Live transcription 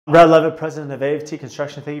Brad Levitt, president of AFT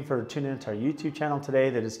Construction. Thank you for tuning into our YouTube channel today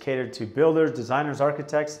that is catered to builders, designers,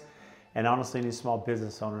 architects, and honestly any small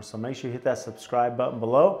business owners. So make sure you hit that subscribe button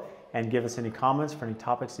below and give us any comments for any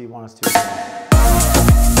topics that you want us to examine.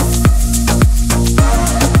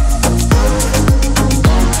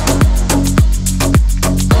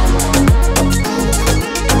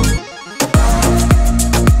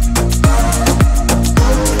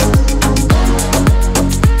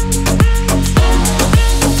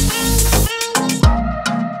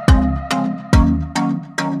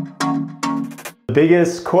 The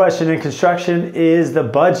biggest question in construction is the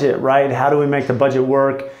budget, right? How do we make the budget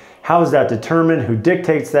work? How is that determined? Who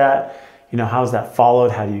dictates that? How is that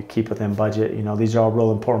followed? How do you keep within budget? These are all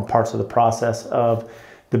real important parts of the process of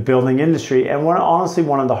the building industry. And honestly,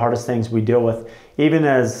 one of the hardest things we deal with, even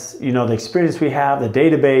as, the experience we have, the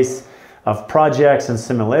database of projects and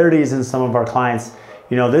similarities in some of our clients,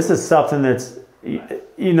 this is something that's,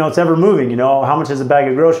 it's ever moving. How much is a bag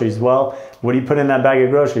of groceries? Well, what do you put in that bag of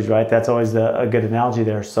groceries, right? That's always a good analogy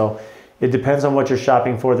there. So it depends on what you're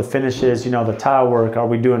shopping for, the finishes, the tile work. Are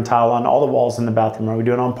we doing tile on all the walls in the bathroom? Are we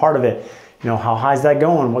doing on part of it? How high is that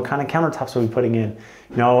going? What kind of countertops are we putting in?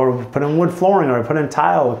 Are we putting wood flooring, or are we putting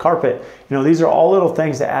tile or carpet? These are all little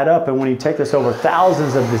things that add up. And when you take this over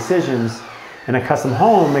thousands of decisions in a custom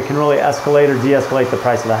home, it can really escalate or de-escalate the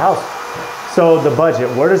price of the house. So the budget,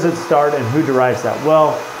 where does it start and who derives that?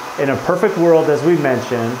 Well, in a perfect world, as we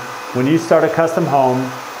mentioned, when you start a custom home,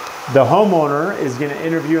 the homeowner is going to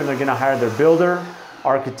interview and they're going to hire their builder,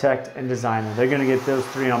 architect, and designer. They're going to get those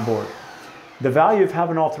three on board. The value of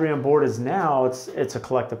having all three on board is now it's a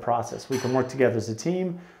collective process. We can work together as a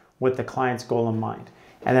team with the client's goal in mind.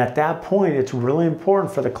 And at that point, it's really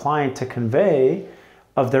important for the client to convey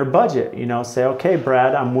of their budget. Say, okay,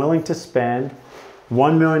 Brad, I'm willing to spend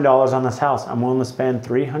 $1 million on this house. I'm willing to spend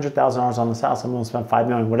 $300,000 on this house. I'm willing to spend $5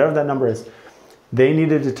 million, whatever that number is. They need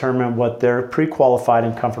to determine what they're pre-qualified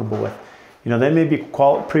and comfortable with. They may be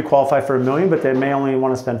pre-qualified for $1 million, but they may only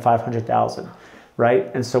want to spend $500,000, right?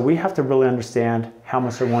 And so we have to really understand how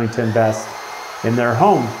much they're willing to invest in their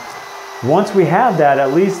home. Once we have that,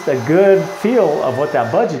 at least a good feel of what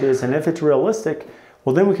that budget is, and if it's realistic,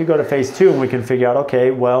 well, then we could go to phase two and we can figure out,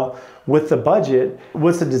 okay, well, with the budget,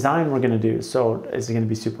 what's the design we're going to do? So is it going to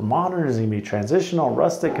be super modern? Is it going to be transitional,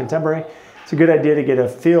 rustic, contemporary? It's a good idea to get a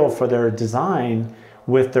feel for their design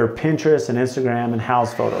with their Pinterest and Instagram and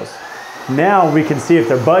house photos. Now we can see if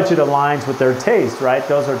their budget aligns with their taste, right?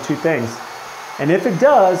 Those are two things. And if it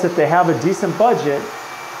does, if they have a decent budget,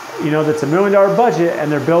 that's $1 million budget,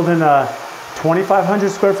 and they're building a 2,500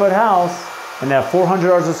 square foot house and they have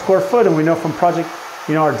 $400 a square foot, and we know from project,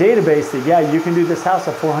 our database that, yeah, you can do this house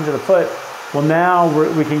at $400 a foot. Well, now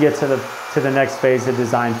we can get to the next phase, the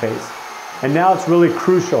design phase. And now it's really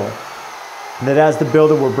crucial that as the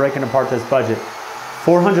builder, we're breaking apart this budget.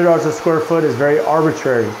 $400 a square foot is very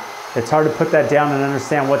arbitrary. It's hard to put that down and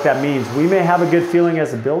understand what that means. We may have a good feeling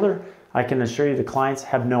as a builder. I can assure you the clients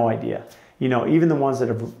have no idea. Even the ones that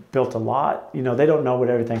have built a lot, they don't know what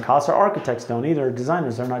everything costs. Our architects don't either.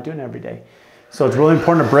 Designers, they're not doing it every day. So it's really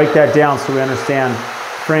important to break that down so we understand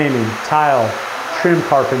framing, tile, trim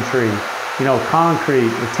carpentry, concrete,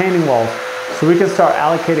 retaining walls. So we can start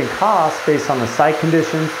allocating costs based on the site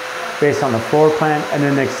conditions, based on the floor plan, and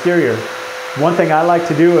then the exterior. One thing I like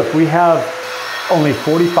to do, if we have only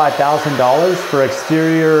 $45,000 for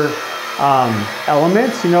exterior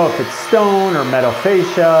elements, if it's stone or metal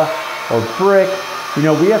fascia or brick,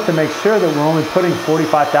 we have to make sure that we're only putting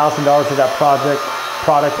 $45,000 of that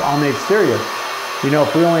product on the exterior.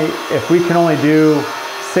 If we can only do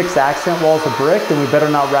 6 accent walls of brick, then we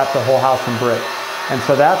better not wrap the whole house in brick. And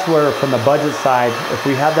so that's where, from the budget side, if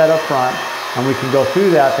we have that up front and we can go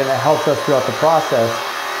through that, then it helps us throughout the process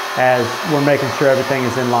as we're making sure everything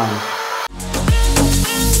is in line.